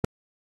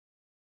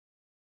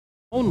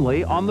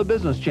only on the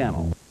Business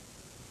Channel.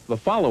 The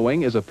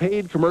following is a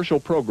paid commercial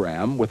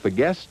program with the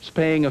guests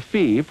paying a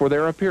fee for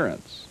their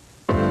appearance.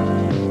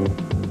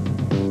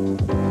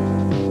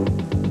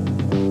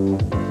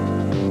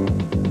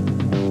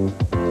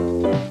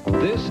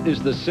 This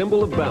is the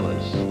symbol of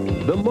balance,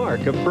 the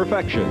mark of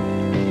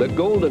perfection, the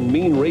golden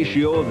mean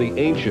ratio of the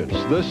ancients,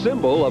 the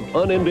symbol of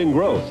unending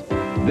growth.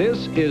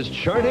 This is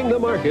Charting the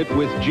Market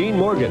with Gene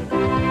Morgan.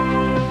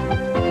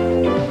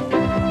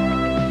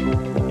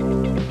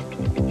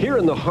 Here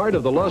in the heart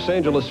of the Los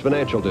Angeles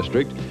financial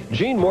district,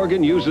 Gene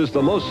Morgan uses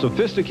the most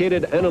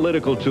sophisticated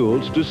analytical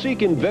tools to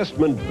seek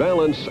investment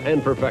balance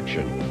and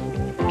perfection.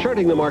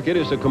 Charting the Market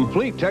is a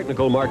complete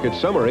technical market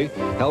summary,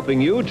 helping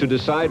you to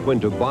decide when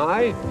to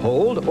buy,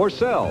 hold, or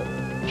sell.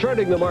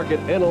 Charting the Market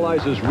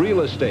analyzes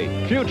real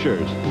estate,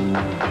 futures,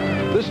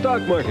 the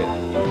stock market,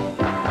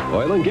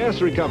 oil and gas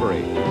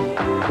recovery,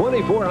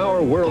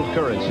 24-hour world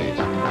currencies,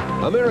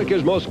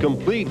 America's most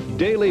complete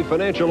daily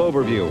financial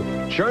overview.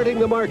 Charting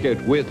the Market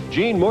with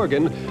Gene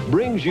Morgan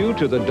brings you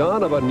to the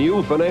dawn of a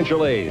new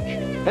financial age,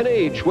 an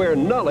age where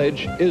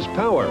knowledge is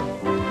power.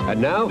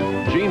 And now,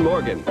 Gene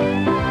Morgan.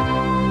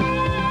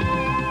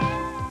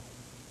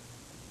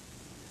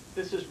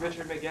 This is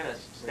Richard McGinnis,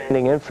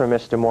 standing in for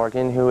Mr.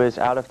 Morgan, who is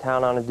out of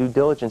town on a due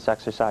diligence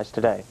exercise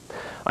today.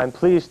 I'm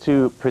pleased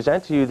to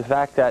present to you the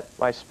fact that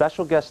my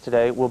special guest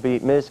today will be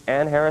Ms.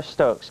 Anharis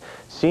Stokes,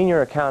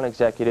 Senior Account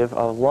Executive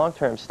of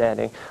long-term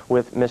standing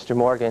with Mr.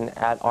 Morgan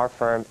at our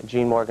firm,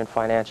 Gene Morgan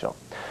Financial.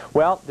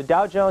 Well, the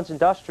Dow Jones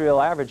Industrial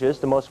Averages,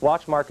 the most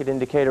watched market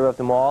indicator of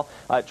them all,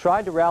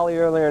 tried to rally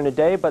earlier in the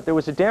day, but there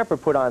was a damper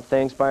put on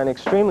things by an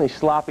extremely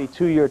sloppy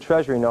two-year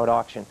Treasury note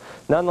auction.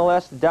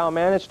 Nonetheless, the Dow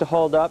managed to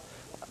hold up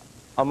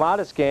a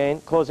modest gain,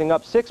 closing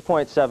up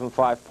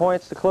 6.75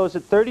 points to close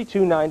at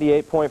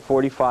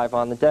 3298.45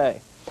 on the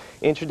day.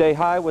 Intraday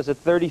high was at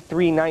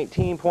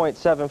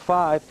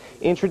 3319.75,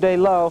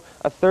 intraday low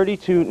a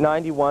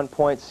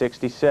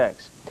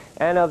 3291.66.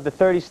 And of the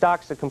 30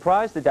 stocks that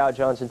comprise the Dow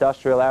Jones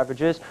Industrial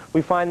Averages,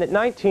 we find that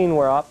 19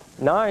 were up,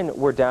 9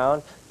 were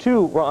down,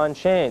 2 were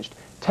unchanged.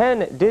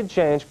 10 did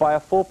change by a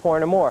full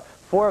point or more,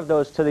 4 of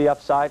those to the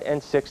upside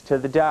and 6 to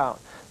the down.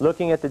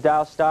 Looking at the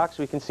Dow stocks,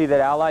 we can see that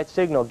Allied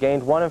Signal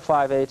gained 1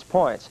 5/8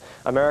 points.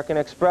 American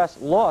Express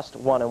lost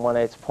 1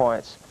 1/8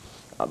 points.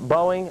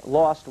 Boeing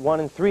lost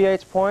 1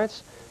 3/8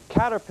 points.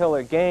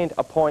 Caterpillar gained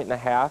 1.5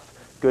 points.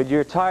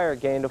 Goodyear Tire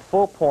gained a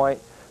full point.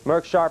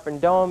 Merck Sharp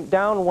and Dome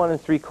down 1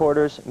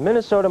 3/4.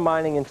 Minnesota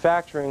Mining and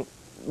Factoring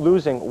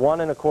losing 1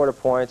 1/4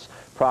 points.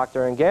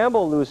 Procter &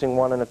 Gamble losing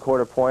 1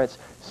 1/4 points.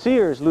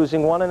 Sears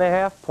losing 1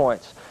 1/2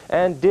 points.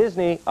 And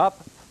Disney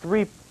up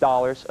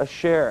 $3 a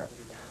share.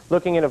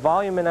 Looking at a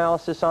volume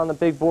analysis on the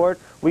big board,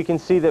 we can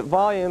see that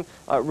volume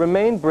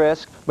remained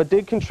brisk, but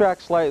did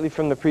contract slightly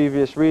from the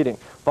previous reading.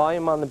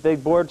 Volume on the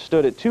big board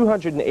stood at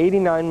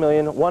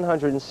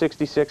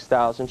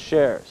 289,166,000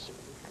 shares.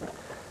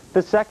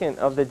 The second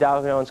of the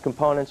Dow Jones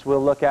components we'll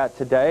look at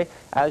today,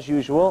 as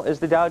usual, is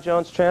the Dow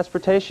Jones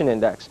Transportation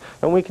Index.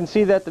 And we can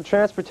see that the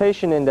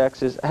Transportation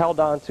Index is held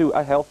on to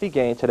a healthy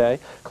gain today,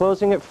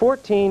 closing at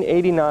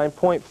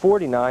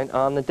 1489.49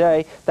 on the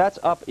day. That's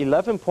up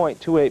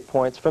 11.28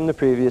 points from the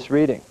previous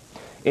reading.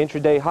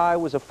 Intraday high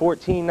was a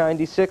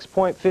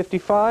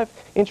 1496.55.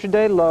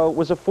 Intraday low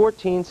was a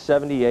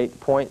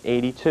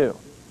 1478.82.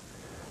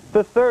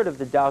 The third of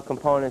the Dow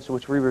components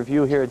which we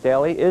review here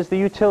daily is the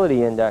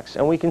Utility Index,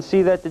 and we can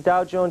see that the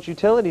Dow Jones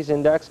Utilities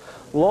Index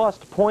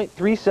lost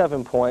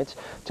 0.37 points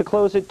to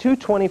close at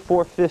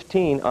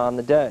 224.15 on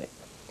the day.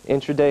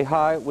 Intraday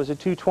high was a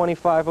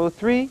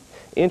 225.03,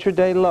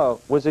 intraday low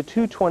was a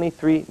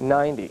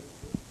 223.90.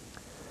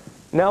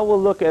 Now we'll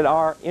look at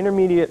our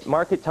intermediate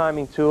market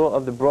timing tool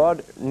of the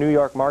broad New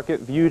York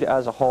market viewed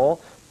as a whole.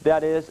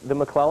 That is the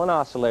McClellan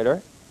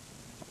Oscillator.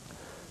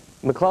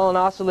 McClellan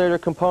Oscillator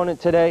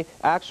component today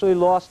actually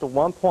lost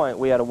 1 point.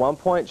 We had a 1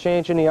 point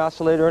change in the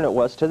oscillator, and it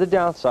was to the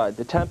downside.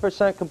 The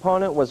 10%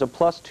 component was a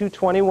plus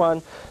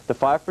 221. The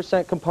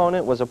 5%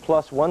 component was a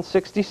plus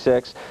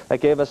 166. That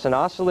gave us an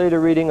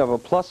oscillator reading of a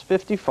plus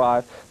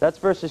 55. That's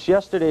versus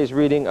yesterday's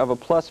reading of a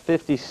plus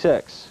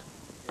 56.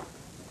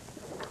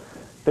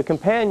 The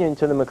companion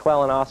to the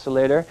McClellan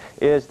Oscillator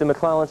is the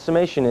McClellan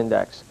Summation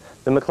Index.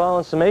 The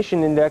McClellan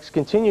Summation Index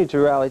continued to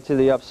rally to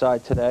the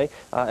upside today,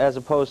 as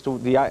opposed to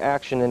the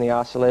action in the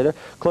oscillator,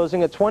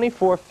 closing at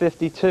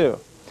 24.52.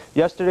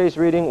 Yesterday's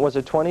reading was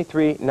a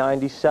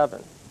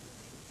 23.97.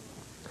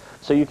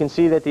 So you can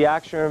see that the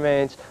action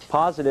remains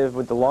positive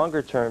with the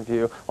longer-term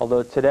view,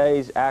 although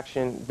today's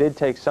action did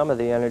take some of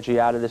the energy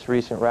out of this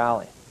recent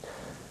rally.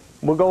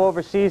 We'll go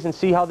overseas and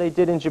see how they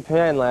did in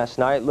Japan last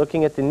night.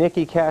 Looking at the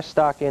Nikkei Cash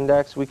Stock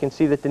Index, we can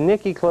see that the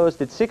Nikkei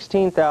closed at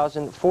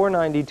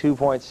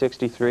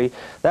 16,492.63.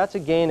 That's a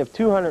gain of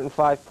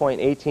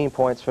 205.18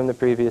 points from the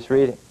previous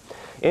reading.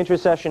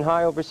 Intra-session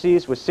high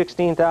overseas was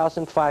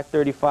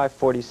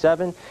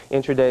 16,535.47.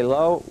 Intraday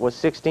low was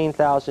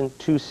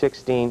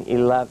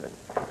 16,216.11.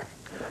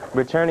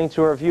 Returning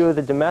to a review of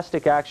the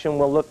domestic action,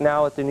 we'll look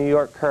now at the New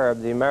York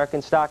curb. The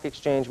American Stock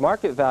Exchange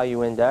Market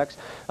Value Index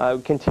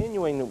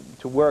continuing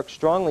to work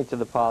strongly to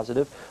the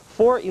positive.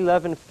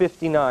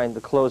 411.59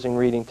 the closing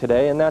reading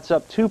today, and that's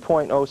up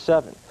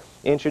 2.07.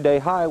 Intraday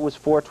high was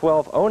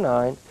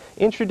 412.09.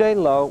 Intraday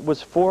low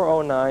was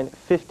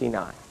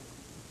 409.59.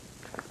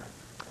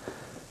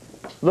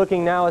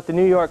 Looking now at the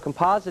New York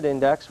Composite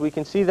Index, we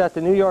can see that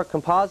the New York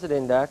Composite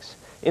Index,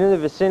 in the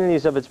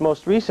vicinities of its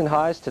most recent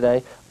highs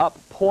today, up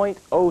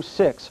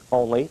 0.06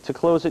 only to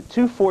close at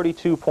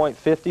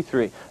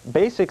 242.53,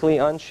 basically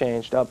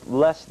unchanged, up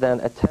less than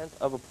 1/10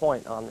 of a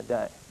point on the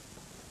day.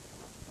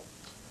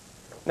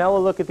 Now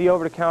we'll look at the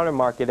over-the-counter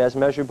market as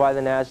measured by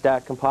the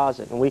NASDAQ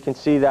Composite, and we can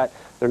see that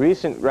the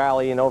recent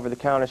rally in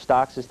over-the-counter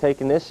stocks has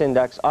taken this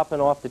index up and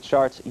off the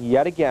charts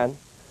yet again.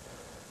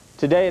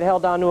 Today it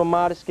held on to a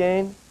modest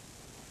gain,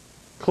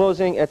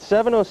 closing at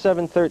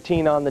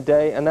 707.13 on the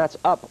day, and that's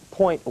up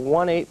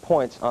 0.18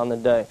 points on the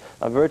day.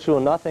 A virtual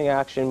nothing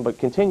action, but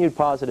continued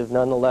positive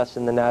nonetheless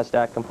in the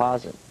NASDAQ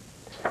Composite.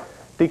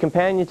 The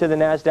companion to the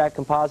NASDAQ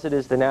Composite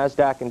is the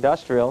NASDAQ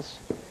Industrials,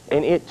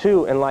 and it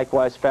too, in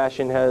likewise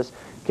fashion, has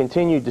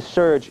continued to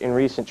surge in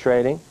recent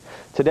trading.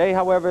 Today,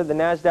 however, the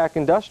NASDAQ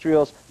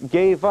Industrials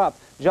gave up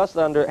just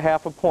under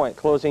half a point,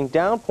 closing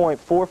down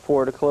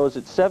 0.44 to close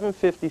at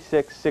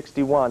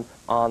 756.61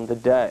 on the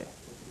day.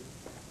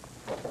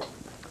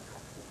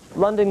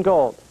 London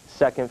gold,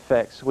 second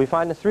fix. We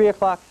find the 3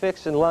 o'clock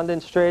fix in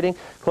London's trading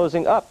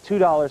closing up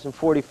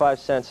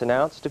 $2.45 an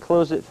ounce to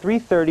close at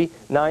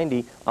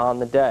 330.90 on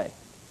the day.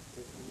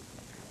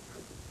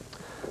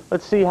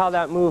 Let's see how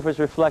that move is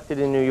reflected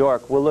in New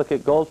York. We'll look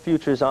at gold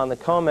futures on the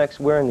COMEX.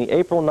 We're in the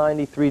April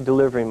 93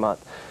 delivery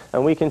month,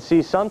 and we can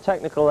see some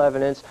technical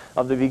evidence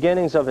of the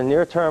beginnings of a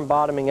near-term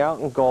bottoming out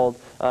in gold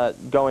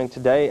going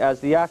today,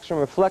 as the action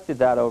reflected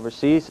that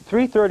overseas.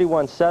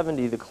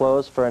 331.70 the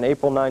close for an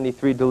April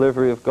 93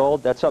 delivery of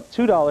gold. That's up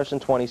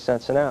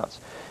 $2.20 an ounce.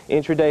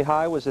 Intraday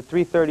high was a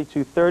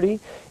 332.30.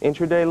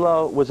 Intraday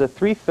low was a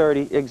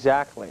 330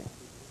 exactly.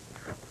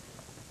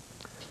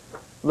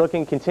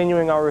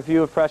 Continuing our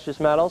review of precious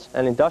metals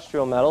and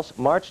industrial metals,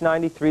 March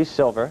 93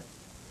 silver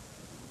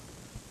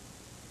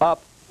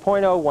up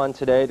 0.01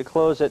 today to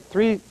close at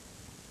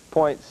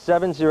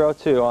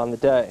 3.702 on the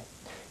day.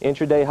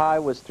 Intraday high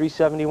was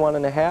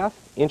 371.5.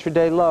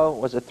 Intraday low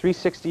was a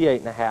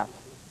 368.5.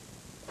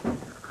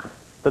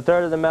 The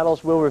third of the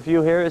metals we'll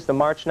review here is the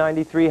March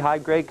 93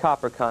 high-grade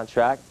copper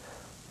contract.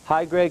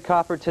 High-grade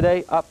copper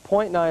today up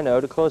 0.90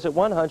 to close at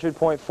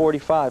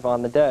 100.45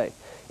 on the day.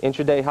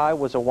 Intraday high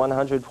was a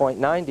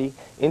 100.90.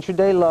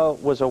 Intraday low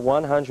was a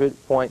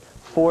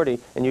 100.40.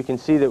 And you can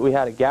see that we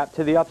had a gap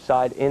to the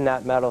upside in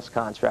that metals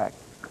contract.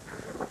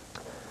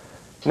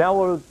 Now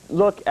we'll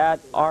look at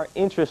our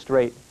interest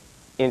rate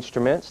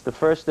instruments. The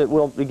first that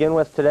we'll begin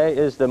with today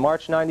is the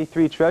March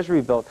 93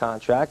 Treasury bill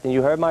contract. And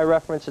you heard my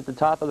reference at the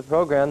top of the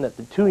program that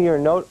the 2-year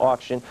note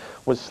auction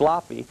was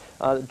sloppy.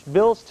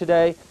 Bills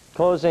today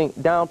closing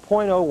down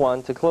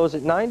 0.01 to close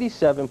at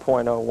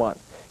 97.01.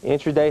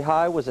 Intraday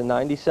high was a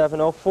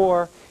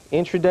 97.04.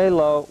 Intraday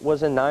low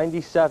was a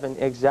 97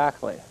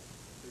 exactly.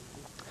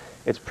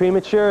 It's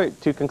premature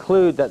to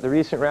conclude that the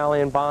recent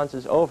rally in bonds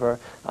is over,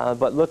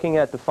 but looking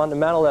at the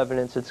fundamental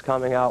evidence that's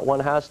coming out, one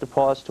has to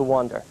pause to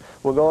wonder.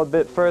 We'll go a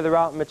bit further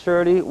out in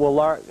maturity. We'll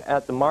look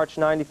at the March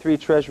 93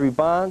 Treasury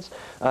bonds,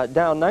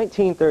 down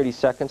 19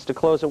 seconds to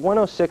close at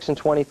 106 and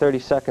 20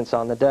 seconds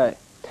on the day.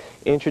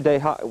 Intraday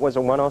high was a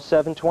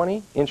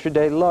 107.20.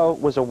 Intraday low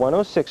was a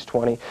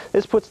 106.20.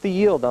 This puts the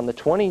yield on the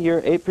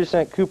 20-year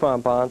 8%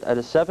 coupon bond at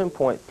a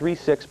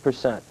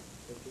 7.36%.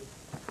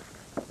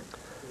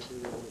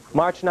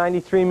 March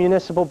 93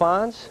 municipal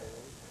bonds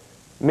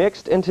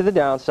mixed into the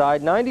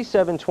downside.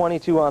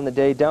 97.22 on the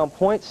day, down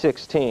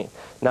 0.16.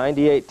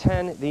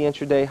 98.10 the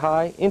intraday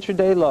high.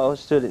 Intraday low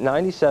stood at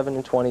 97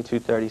 and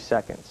 22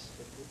 seconds.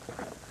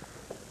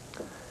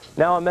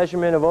 Now a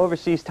measurement of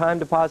overseas time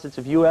deposits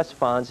of U.S.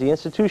 funds. The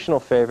institutional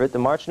favorite, the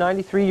March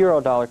 93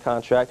 Eurodollar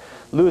contract,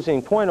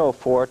 losing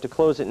 0.04 to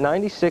close at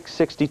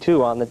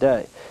 96.62 on the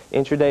day.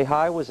 Intraday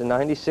high was a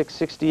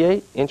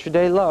 96.68.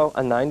 Intraday low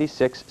a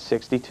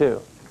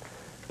 96.62.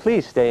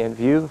 Please stay in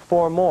view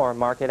for more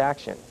market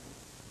action.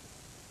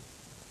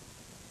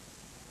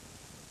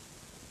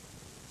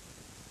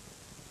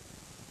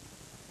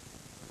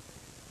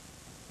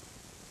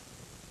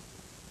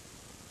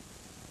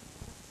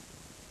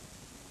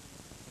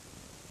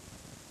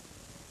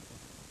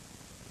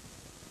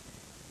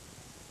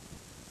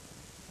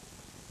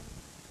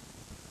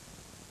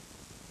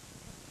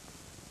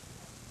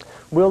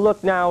 We'll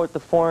look now at the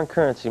foreign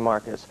currency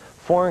markets.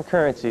 Foreign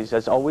currencies,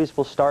 as always,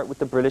 will start with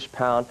the British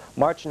pound.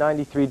 March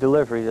 93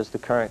 delivery is the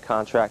current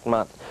contract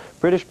month.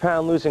 British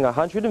pound losing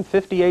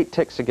 158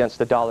 ticks against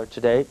the dollar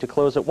today to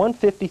close at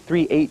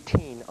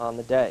 153.18 on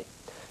the day.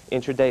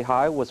 Intraday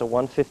high was a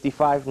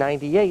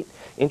 155.98.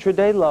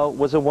 Intraday low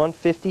was a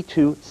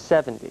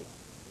 152.70.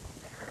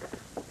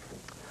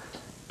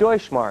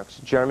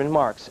 Deutschmarks, German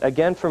marks,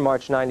 again for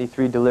March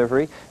 93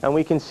 delivery, and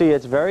we can see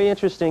it's very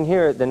interesting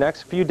here. The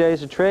next few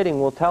days of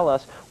trading will tell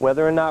us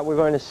whether or not we're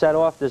going to set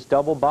off this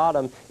double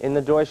bottom in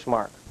the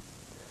Deutschmark.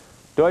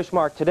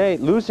 Deutschmark today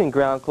losing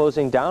ground,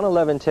 closing down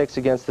 11 ticks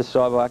against the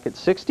sawbuck at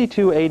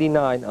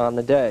 62.89 on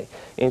the day.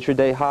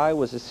 Intraday high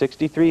was a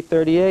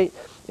 63.38,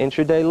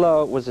 intraday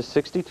low was a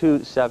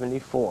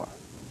 62.74.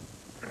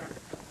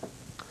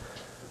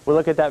 We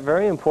look at that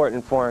very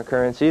important foreign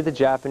currency, the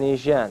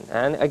Japanese yen.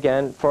 And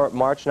again, for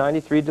March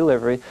 93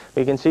 delivery,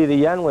 we can see the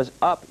yen was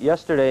up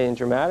yesterday in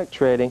dramatic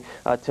trading.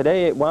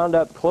 Today it wound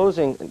up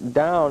closing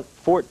down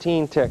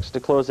 14 ticks to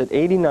close at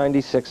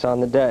 80.96 on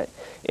the day.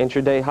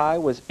 Intraday high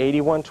was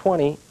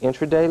 81.20,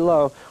 intraday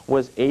low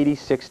was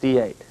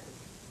 80.68.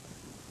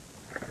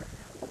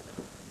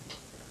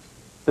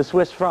 The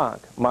Swiss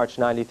franc, March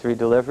 93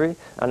 delivery,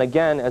 and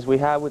again, as we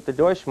have with the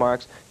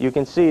Deutschmarks, you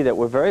can see that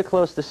we're very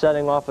close to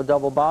setting off a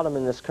double bottom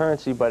in this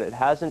currency, but it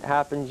hasn't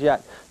happened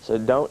yet. So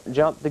don't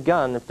jump the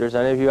gun if there's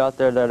any of you out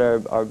there that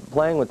are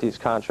playing with these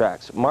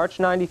contracts. March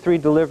 93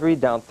 delivery,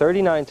 down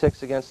 39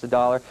 ticks against the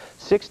dollar,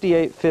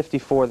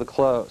 68.54 the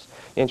close.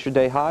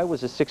 Intraday high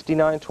was a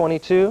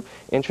 69.22,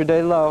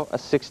 intraday low a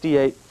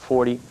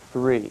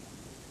 68.43.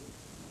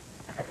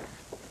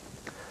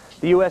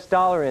 The U.S.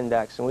 dollar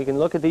index, and we can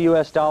look at the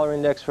U.S. dollar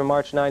index for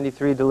March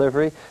 93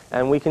 delivery,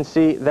 and we can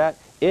see that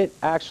it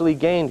actually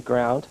gained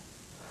ground,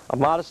 a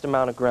modest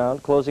amount of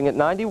ground, closing at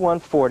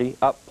 91.40,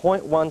 up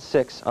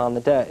 0.16 on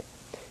the day.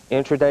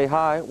 Intraday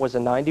high was a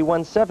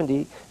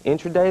 91.70,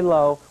 intraday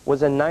low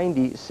was a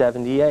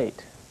 90.78.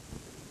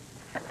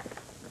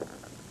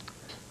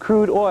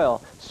 Crude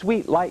oil,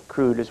 sweet light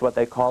crude is what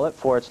they call it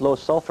for its low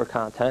sulfur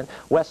content.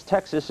 West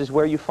Texas is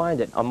where you find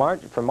it.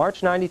 For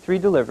March 93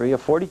 delivery, a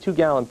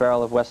 42-gallon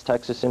barrel of West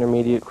Texas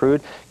Intermediate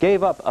crude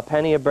gave up a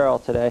penny a barrel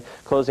today,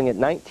 closing at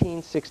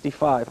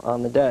 19.65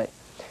 on the day.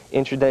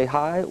 Intraday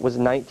high was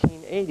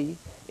 19.80,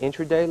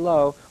 intraday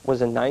low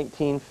was a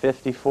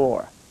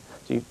 19.54.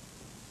 So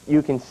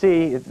you can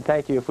see,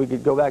 thank you, if we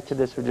could go back to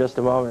this for just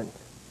a moment,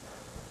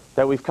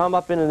 that we've come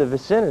up into the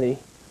vicinity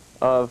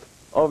of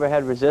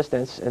overhead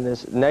resistance in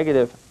this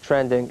negative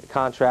trending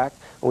contract.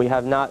 We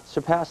have not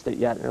surpassed it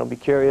yet, and it'll be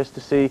curious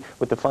to see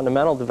with the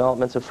fundamental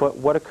developments afoot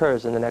what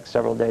occurs in the next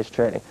several days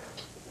trading.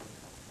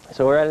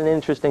 So we're at an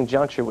interesting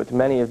juncture with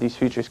many of these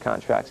futures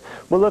contracts.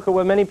 We'll look at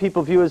what many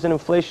people view as an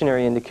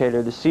inflationary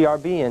indicator, the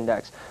CRB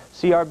index.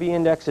 CRB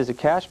index is a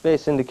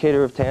cash-based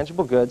indicator of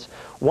tangible goods,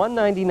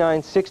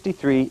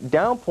 199.63,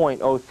 down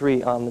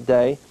 0.03 on the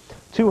day,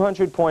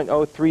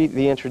 200.03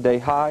 the intraday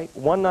high,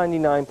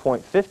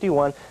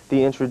 199.51 the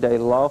intraday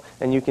low,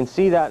 and you can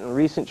see that in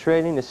recent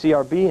trading the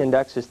CRB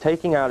index is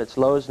taking out its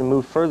lows and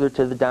move further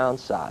to the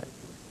downside.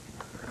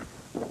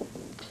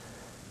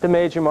 The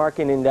major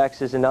market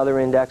index is another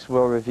index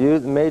we'll review.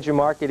 The major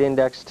market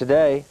index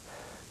today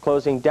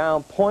closing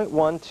down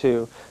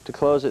 0.12 to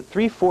close at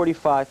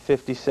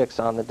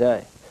 345.56 on the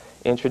day.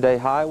 Intraday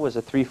high was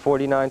a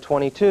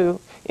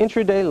 349.22,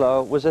 intraday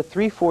low was a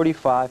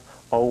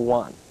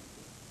 345.01.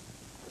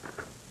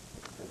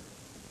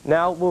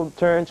 Now we'll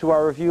turn to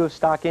our review of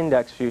stock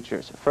index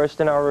futures.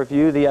 First in our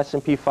review, the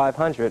S&P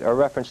 500, a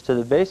reference to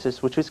the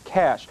basis, which is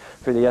cash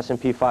for the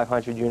S&P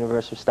 500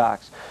 universe of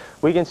stocks.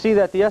 We can see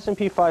that the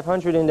S&P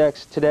 500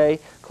 index today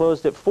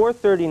closed at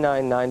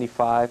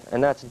 439.95,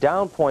 and that's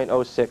down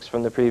 0.06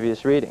 from the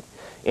previous reading.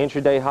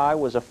 Intraday high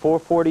was a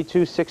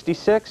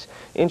 442.66,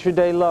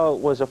 intraday low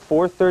was a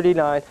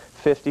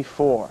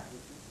 439.54.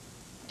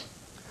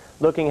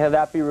 Looking at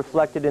that be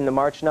reflected in the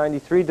March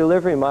 93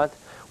 delivery month,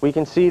 we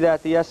can see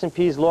that the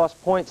S&P's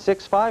lost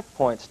 0.65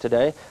 points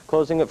today,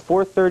 closing at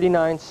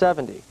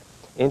 439.70.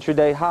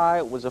 Intraday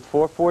high was a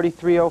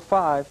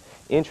 443.05.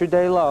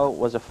 Intraday low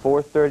was a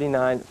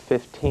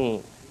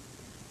 439.15.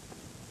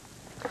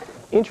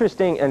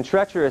 Interesting and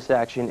treacherous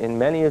action in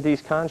many of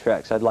these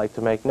contracts I'd like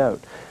to make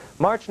note.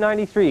 March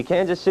 93,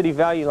 Kansas City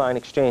Value Line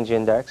Exchange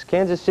Index.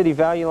 Kansas City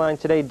Value Line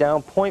today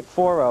down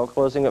 0.40,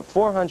 closing at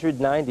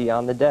 490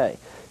 on the day.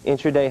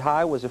 Intraday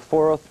high was a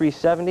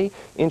 403.70.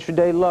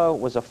 Intraday low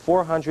was a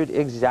 400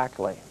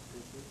 exactly.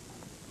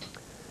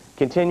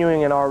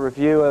 Continuing in our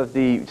review of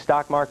the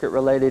stock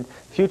market-related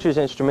futures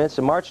instruments,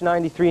 the March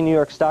 93 New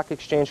York Stock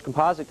Exchange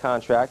Composite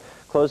Contract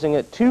closing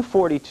at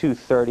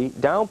 242.30,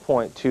 down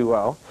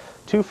 0.20.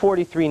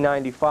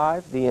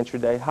 243.95, the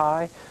intraday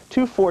high.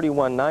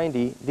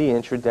 241.90, the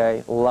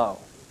intraday low.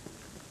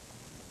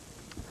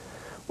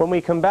 When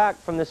we come back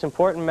from this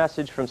important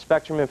message from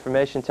Spectrum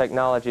Information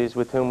Technologies,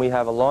 with whom we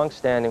have a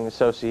long-standing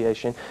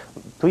association,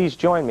 please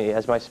join me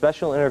as my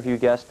special interview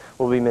guest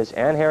will be Ms.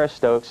 Anharis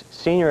Stokes,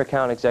 Senior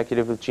Account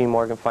Executive with G.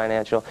 Morgan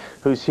Financial,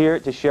 who's here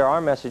to share our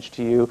message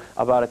to you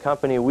about a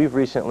company we've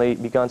recently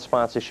begun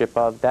sponsorship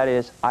of, that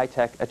is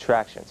iTech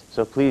Attractions.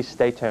 So please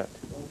stay tuned.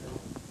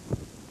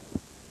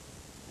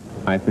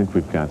 I think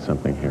we've got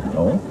something here.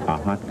 Oh? A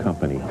hot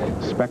company,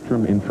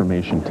 Spectrum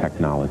Information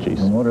Technologies.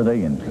 And what are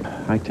they into?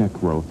 High-tech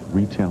growth,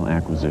 retail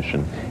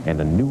acquisition, and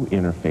a new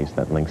interface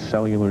that links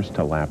cellulars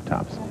to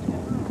laptops.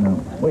 Now,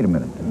 wait a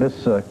minute.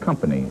 This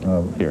company...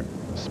 Here,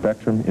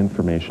 Spectrum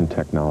Information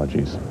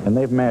Technologies. And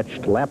they've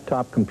matched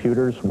laptop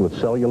computers with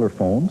cellular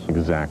phones?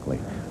 Exactly.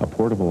 A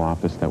portable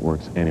office that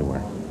works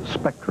anywhere.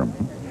 Spectrum.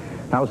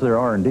 How's their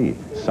R&D?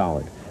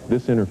 Solid.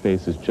 This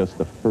interface is just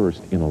the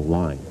first in a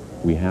line.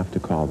 We have to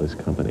call this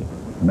company.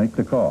 Make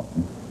the call,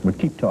 but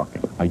keep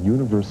talking. A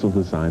universal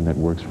design that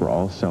works for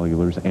all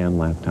cellulars and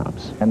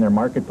laptops. And their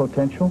market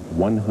potential?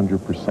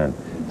 100%.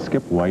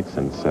 Skip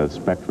Whiteson says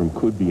Spectrum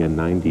could be a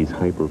 90s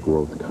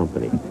hyper-growth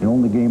company. The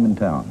only game in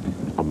town.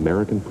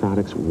 American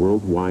products,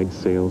 worldwide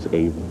sales,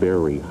 a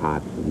very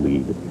hot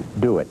lead.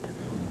 Do it.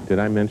 Did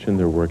I mention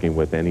they're working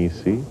with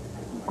NEC?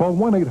 Call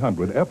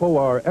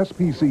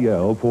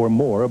 1-800-FOR-SPCL for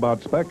more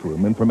about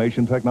Spectrum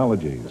Information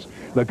Technologies,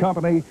 the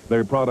company,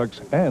 their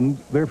products, and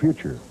their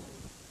future.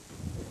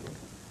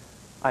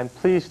 I'm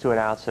pleased to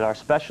announce that our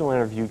special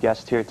interview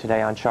guest here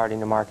today on Charting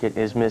the Market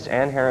is Ms.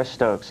 Anharis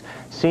Stokes,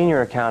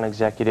 Senior Account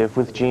Executive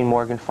with Gene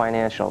Morgan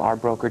Financial, our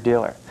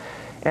broker-dealer.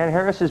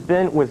 Anharis has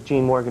been with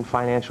Gene Morgan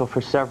Financial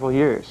for several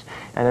years,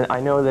 and I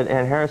know that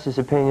Anharis'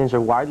 opinions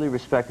are widely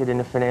respected in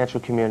the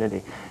financial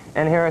community.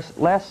 Anharis,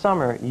 last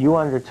summer you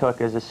undertook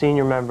as a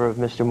senior member of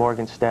Mr.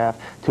 Morgan's staff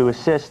to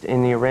assist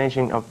in the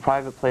arranging of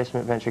private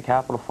placement venture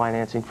capital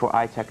financing for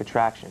iTech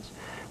Attractions.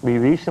 We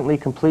recently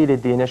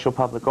completed the initial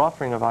public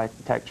offering of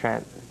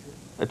iTech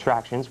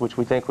Attractions, which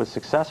we think was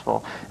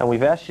successful, and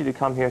we've asked you to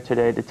come here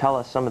today to tell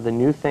us some of the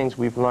new things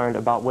we've learned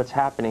about what's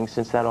happening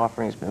since that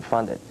offering has been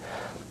funded.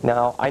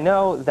 Now, I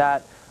know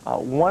that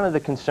one of the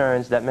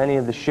concerns that many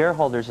of the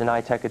shareholders in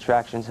iTech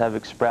Attractions have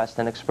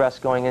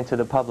expressed going into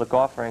the public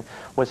offering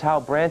was how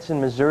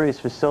Branson, Missouri's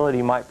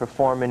facility might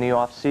perform in the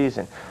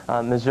off-season.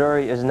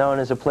 Missouri is known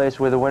as a place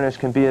where the winters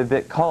can be a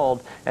bit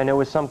cold, and there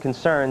was some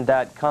concern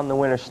that come the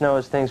winter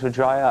snows, things would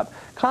dry up.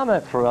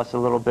 Comment for us a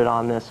little bit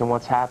on this and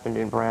what's happened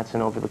in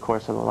Branson over the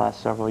course of the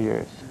last several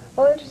years.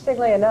 Well,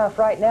 interestingly enough,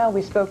 right now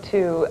we spoke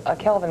to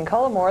Kelvin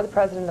Cullimore, the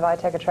president of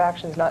iTech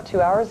Attractions, not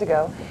 2 hours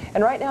ago.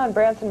 And right now in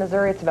Branson,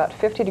 Missouri, it's about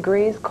 50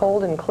 degrees,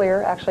 cold and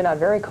clear, actually not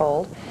very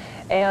cold.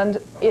 And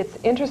it's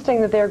interesting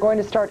that they're going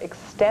to start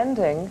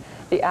extending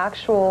the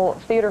actual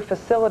theater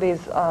facilities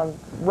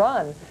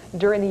run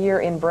during the year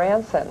in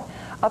Branson.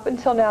 Up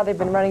until now, they've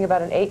been running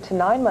about an 8 to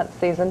 9 month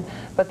season,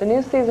 but the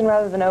new season,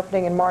 rather than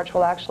opening in March,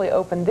 will actually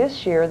open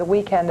this year, the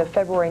weekend of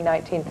February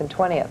 19th and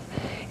 20th.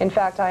 In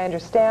fact, I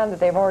understand that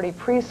they've already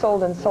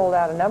pre-sold and sold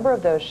out a number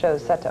of those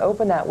shows set to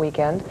open that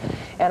weekend,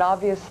 and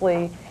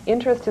obviously,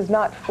 interest is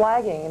not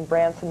flagging in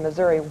Branson,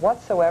 Missouri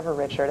whatsoever,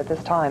 Richard, at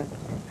this time.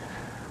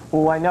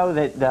 Well, I know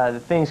that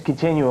the things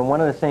continue, and one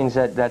of the things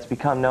that's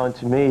become known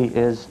to me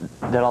is,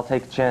 that I'll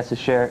take a chance to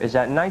share, is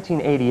that in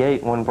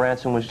 1988, when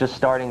Branson was just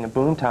starting the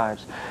boom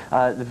times,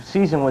 the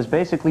season was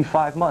basically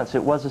 5 months.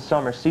 It was a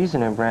summer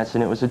season in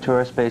Branson. It was a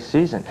tourist-based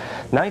season.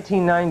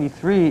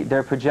 1993,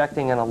 they're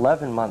projecting an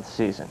 11-month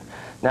season.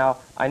 Now,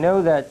 I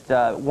know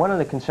that one of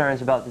the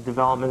concerns about the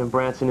development of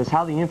Branson is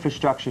how the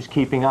infrastructure is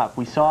keeping up.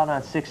 We saw it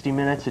on 60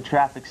 Minutes, the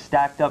traffic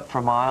stacked up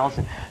for miles,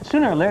 and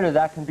sooner or later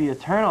that can be a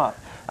turnoff.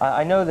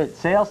 I know that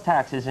sales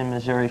taxes in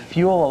Missouri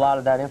fuel a lot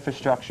of that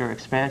infrastructure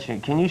expansion.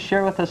 Can you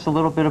share with us a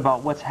little bit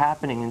about what's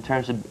happening in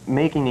terms of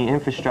making the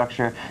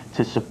infrastructure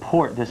to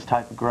support this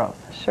type of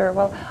growth? Sure.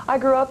 Well, I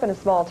grew up in a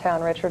small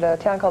town, Richard, a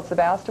town called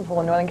Sebastopol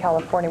in Northern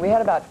California. We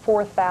had about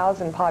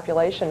 4,000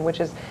 population,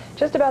 which is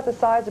just about the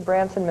size of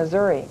Branson,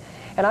 Missouri.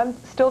 And I'm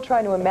still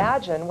trying to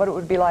imagine what it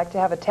would be like to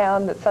have a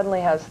town that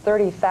suddenly has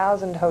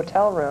 30,000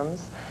 hotel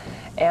rooms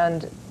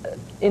and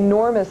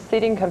enormous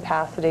seating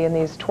capacity in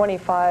these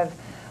 25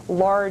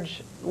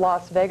 large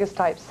Las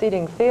Vegas-type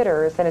seating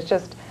theaters, and it's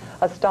just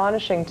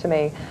astonishing to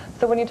me.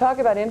 So when you talk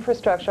about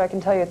infrastructure, I can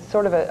tell you it's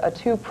sort of a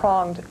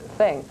two-pronged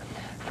thing.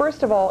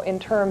 First of all, in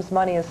terms,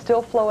 money is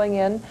still flowing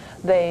in.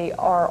 They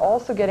are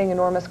also getting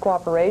enormous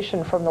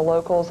cooperation from the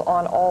locals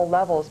on all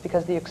levels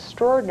because of the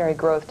extraordinary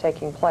growth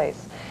taking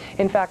place.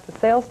 In fact, the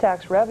sales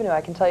tax revenue,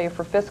 I can tell you,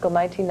 for fiscal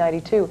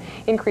 1992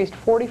 increased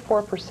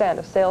 44%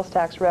 of sales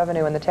tax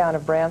revenue in the town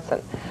of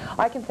Branson.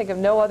 I can think of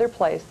no other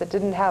place that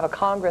didn't have a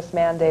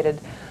Congress-mandated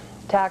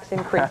tax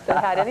increase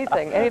that had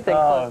anything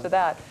close to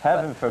that.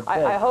 Heaven forbid.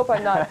 I hope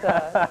I'm not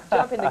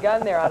jumping the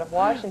gun there out of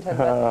Washington.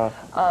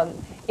 But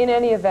in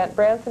any event,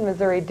 Branson,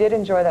 Missouri did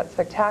enjoy that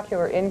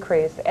spectacular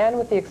increase, and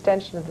with the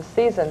extension of the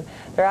season,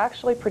 they're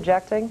actually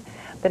projecting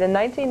that in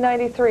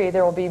 1993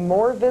 there will be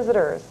more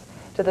visitors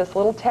to this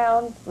little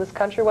town, this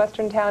country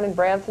western town in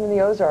Branson in the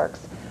Ozarks,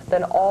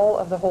 than all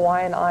of the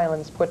Hawaiian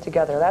Islands put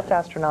together. That's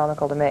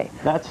astronomical to me.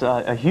 That's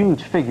a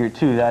huge figure,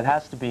 too. That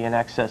has to be in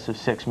excess of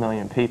 6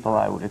 million people,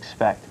 I would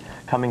expect,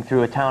 coming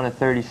through a town of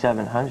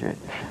 3,700.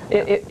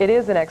 It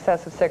is in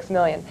excess of 6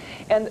 million.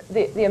 And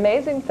the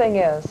amazing thing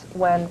is,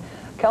 when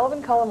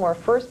Kelvin Cullimore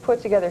first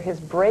put together his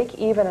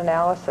break-even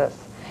analysis,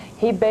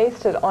 he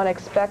based it on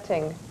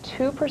expecting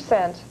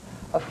 2%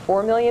 of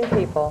 4 million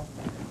people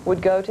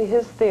would go to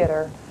his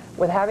theater,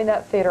 with having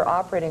that theater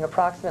operating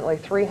approximately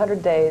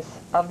 300 days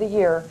of the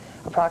year,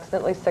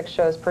 approximately 6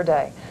 shows per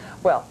day.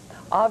 Well,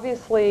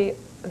 obviously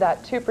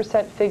that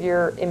 2%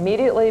 figure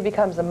immediately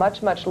becomes a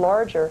much, much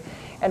larger,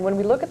 And when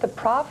we look at the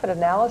profit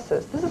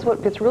analysis, this is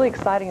what gets really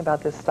exciting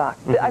about this stock.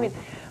 I mean,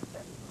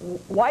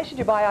 why should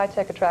you buy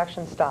iTech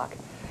Attraction stock?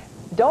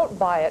 Don't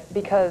buy it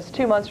because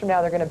 2 months from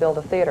now they're going to build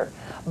a theater.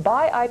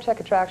 Buy iTech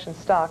Attraction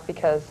stock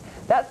because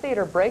that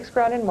theater breaks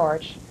ground in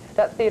March.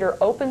 That theater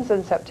opens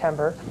in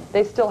September.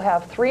 They still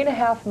have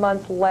 3.5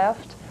 months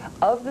left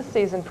of the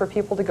season for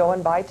people to go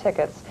and buy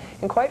tickets.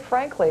 And quite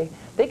frankly,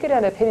 they could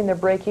end up hitting their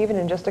break even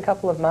in just a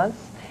couple of months.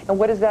 And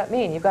what does that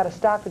mean? You've got a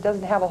stock that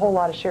doesn't have a whole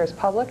lot of shares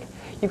public.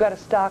 You've got a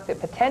stock that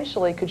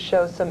potentially could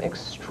show some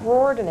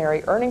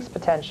extraordinary earnings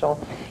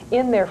potential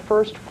in their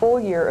first full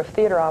year of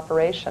theater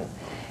operation.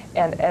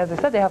 And as I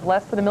said, they have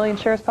less than 1 million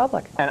shares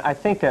public. And I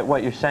think that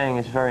what you're saying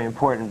is very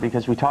important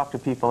because we talk to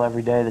people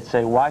every day that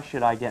say, why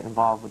should I get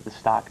involved with the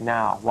stock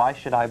now? Why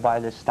should I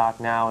buy this stock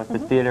now if the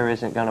theater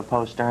isn't going to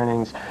post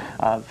earnings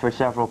for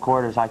several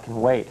quarters? I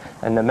can wait.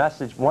 And the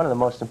message, one of the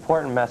most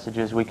important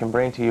messages we can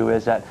bring to you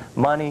is that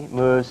money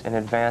moves in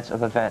advance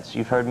of events.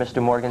 You've heard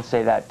Mr. Morgan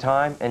say that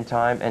time and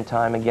time and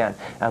time again.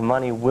 And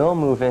money will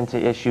move into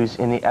issues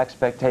in the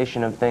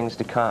expectation of things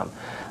to come.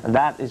 And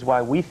that is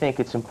why we think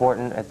it's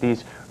important at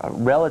these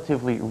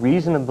relatively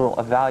reasonable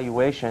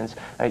evaluations,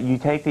 you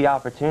take the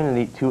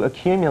opportunity to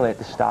accumulate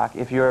the stock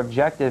if your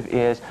objective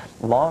is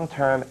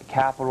long-term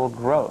capital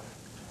growth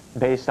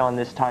based on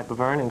this type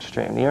of earnings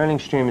stream. The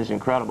earnings stream is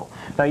incredible.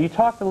 Now, you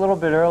talked a little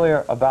bit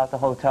earlier about the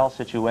hotel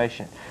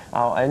situation.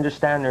 I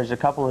understand there's a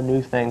couple of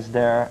new things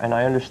there, and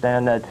I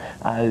understand that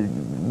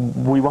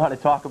we want to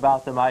talk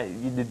about them. I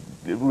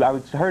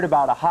heard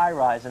about a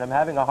high-rise, and I'm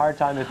having a hard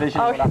time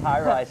envisioning what a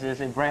high-rise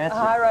is in Branson.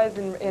 A high-rise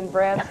in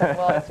Branson,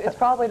 well, it's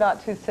probably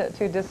not too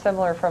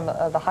dissimilar from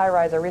the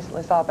high-rise I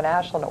recently saw up in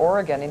Ashland,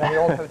 Oregon. You know, the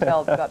old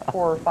hotel is about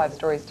 4 or 5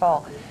 stories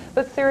tall.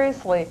 But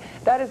seriously,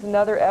 that is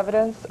another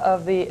evidence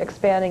of the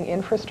expanding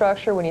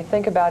infrastructure. When you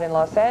think about in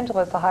Los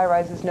Angeles, a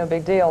high-rise is no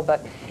big deal,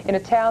 but in a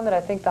town that I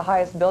think the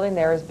highest building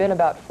there has been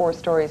about 4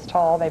 stories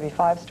tall, maybe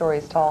 5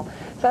 stories tall,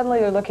 suddenly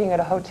they're looking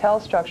at a hotel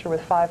structure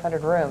with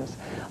 500 rooms.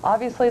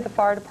 Obviously, the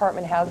fire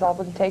department has all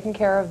been taken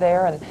care of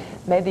there and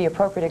made the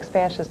appropriate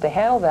expansions to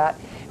handle that.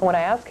 And when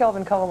I asked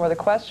Kelvin Cullenworth the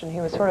question, he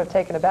was sort of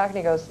taken aback, and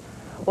he goes,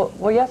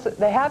 well, yes,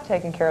 they have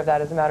taken care of that,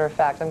 as a matter of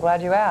fact. I'm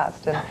glad you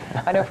asked. And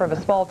I know from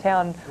a small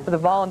town with a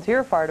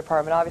volunteer fire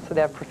department, obviously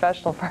they have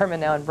professional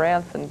firemen now in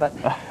Branson, but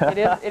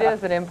it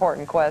is an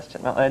important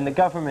question. Well, and the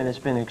government has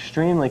been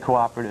extremely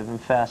cooperative and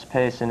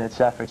fast-paced in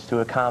its efforts to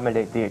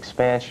accommodate the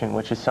expansion,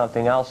 which is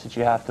something else that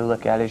you have to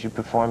look at as you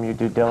perform your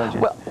due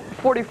diligence. Well,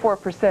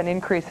 44%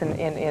 increase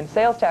in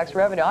sales tax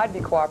revenue, I'd be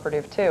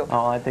cooperative too.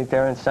 Oh, I think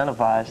they're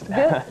incentivized.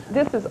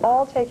 This is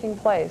all taking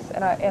place,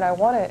 and I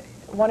want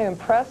to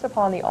impress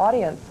upon the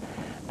audience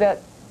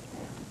that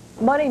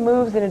money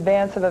moves in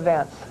advance of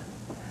events.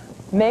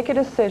 Make a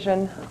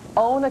decision,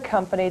 own a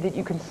company that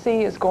you can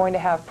see is going to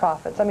have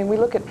profits. I mean, we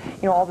look at,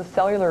 you know, all the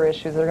cellular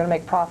issues that are going to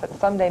make profits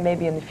someday,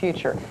 maybe in the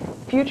future.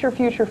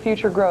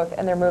 Future growth,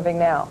 and they're moving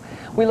now.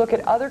 We look at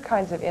other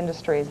kinds of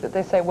industries that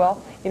they say,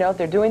 well, you know,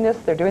 they're doing this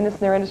in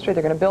their industry,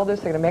 they're going to build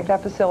this, they're going to make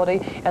that facility,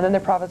 and then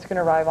their profits are going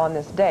to arrive on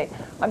this date.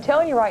 I'm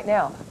telling you right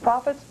now,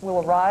 profits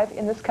will arrive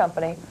in this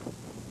company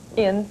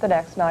in the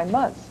next 9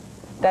 months.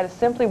 That is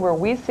simply where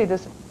we see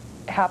this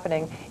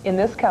happening in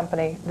this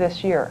company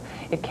this year.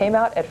 It came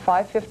out at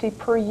 $5.50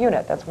 per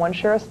unit. That's 1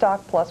 share of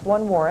stock plus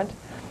 1 warrant.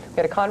 We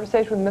had a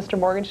conversation with Mr.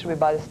 Morgan. Should we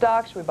buy the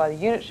stock? Should we buy the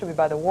unit? Should we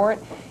buy the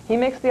warrant? He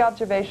makes the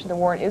observation the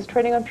warrant is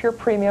trading on pure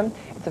premium.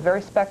 It's a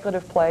very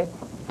speculative play.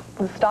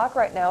 The stock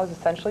right now is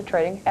essentially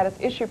trading at its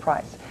issue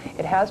price.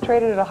 It has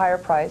traded at a higher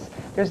price.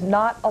 There's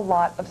not a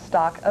lot of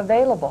stock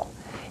available.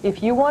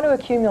 If you want to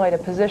accumulate a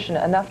position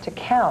enough to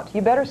count,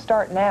 you better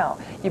start now.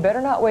 You better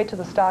not wait till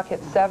the stock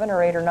hits $7 or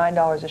 $8 or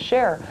 $9 a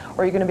share,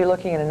 or you're going to be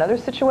looking at another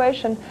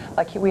situation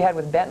like we had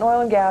with Benton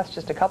Oil and Gas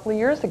just a couple of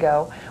years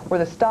ago, where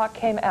the stock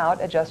came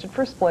out adjusted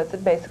for splits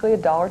at basically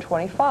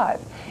 $1.25.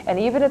 And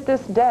even at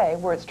this day,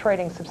 where it's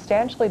trading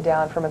substantially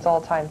down from its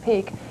all-time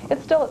peak,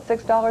 it's still at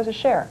 $6 a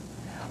share.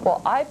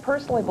 Well, I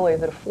personally believe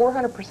that a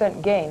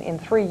 400% gain in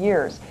 3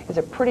 years is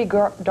a pretty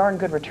darn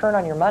good return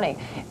on your money.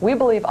 We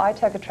believe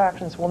iTech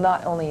Attractions will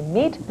not only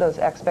meet those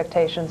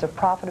expectations of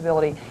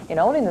profitability in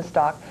owning the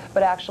stock,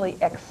 but actually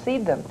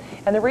exceed them.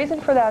 And the reason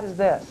for that is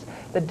this.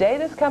 The day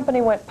this company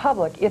went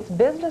public, its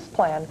business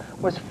plan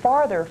was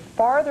farther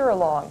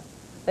along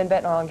than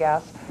Benton Oil and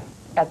Gas.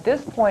 At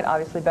this point,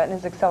 obviously, Benton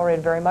has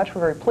accelerated very much. We're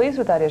very pleased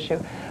with that issue.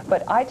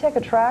 But iTech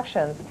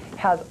Attractions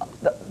has,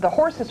 the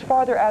horse is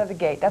farther out of the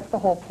gate. That's the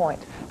whole point.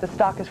 The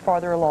stock is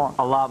farther along.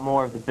 A lot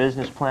more of the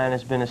business plan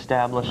has been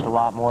established, a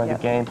lot more of the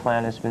game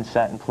plan has been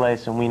set in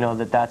place, and we know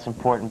that that's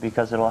important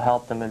because it'll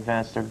help them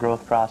advance their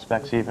growth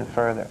prospects even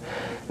further.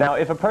 Now,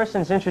 if a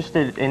person's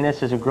interested in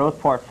this as a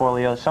growth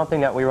portfolio, something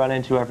that we run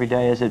into every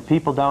day is that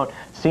people don't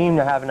seem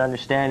to have an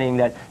understanding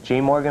that G.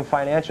 Morgan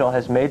Financial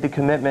has made the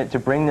commitment to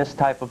bring this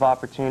type of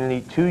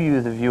opportunity to you,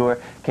 the viewer,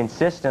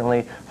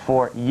 consistently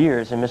for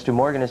years, and Mr.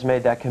 Morgan has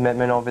made that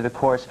commitment over the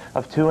course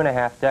of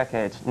 2.5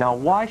 decades. Now,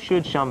 why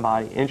should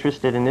somebody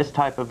interested in this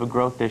type of a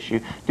growth issue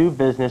do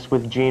business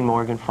with G.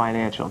 Morgan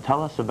Financial?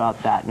 Tell us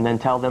about that, and then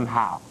tell them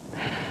how.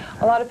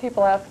 A lot of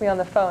people ask me on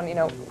the phone, you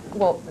know,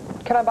 well,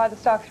 can I buy the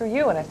stock through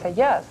you? And I say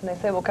yes. And they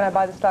say, well, can I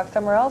buy the stock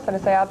somewhere else? And I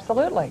say,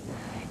 absolutely.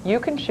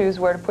 You can choose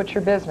where to put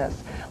your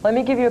business. Let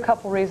me give you a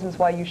couple reasons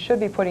why you should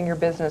be putting your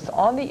business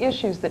on the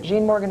issues that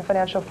Gene Morgan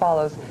Financial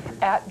follows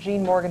at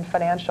Gene Morgan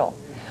Financial.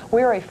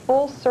 We are a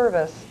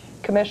full-service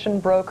commission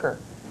broker.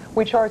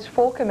 We charge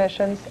full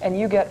commissions and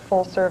you get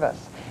full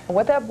service. And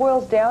what that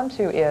boils down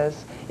to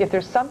is, if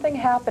there's something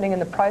happening in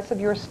the price of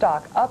your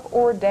stock, up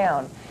or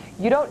down,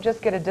 you don't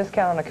just get a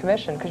discount on a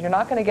commission, because you're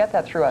not going to get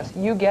that through us.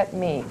 You get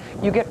me.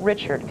 You get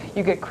Richard.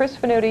 You get Chris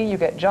Venuti. You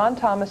get John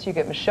Thomas. You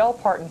get Michelle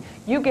Parton.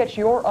 You get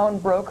your own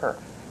broker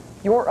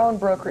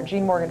at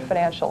Gene Morgan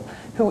Financial,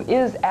 who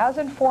is as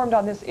informed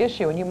on this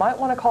issue. And you might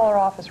want to call our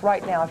office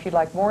right now if you'd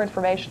like more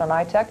information on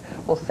iTech.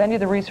 We'll send you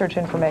the research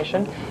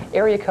information.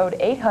 Area code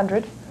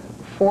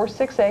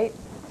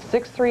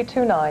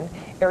 800-468-6329.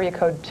 Area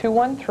code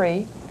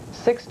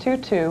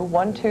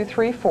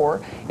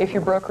 213-622-1234. If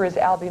your broker is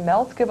Albie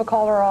Meltz, give a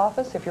call to our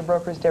office. If your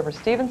broker is Deborah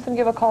Stevenson,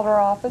 give a call to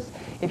our office.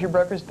 If your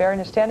broker is Barry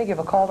Nestandi, give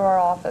a call to our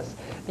office.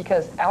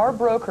 Because our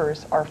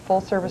brokers are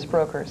full-service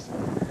brokers.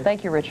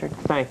 Thank you, Richard.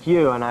 Thank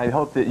you, and I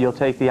hope that you'll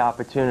take the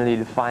opportunity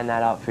to find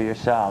that out for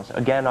yourselves.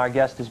 Again, our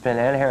guest has been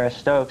Anharis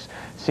Stokes,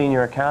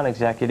 Senior Account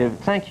Executive.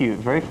 Thank you.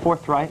 Very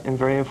forthright and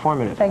very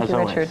informative. Thank you,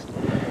 always. Richard.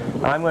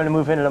 I'm going to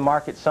move into the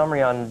market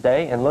summary on the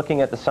day, and looking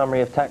at the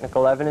summary of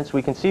technical evidence,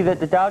 we can see that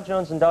the Dow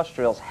Jones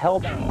Industrials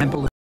held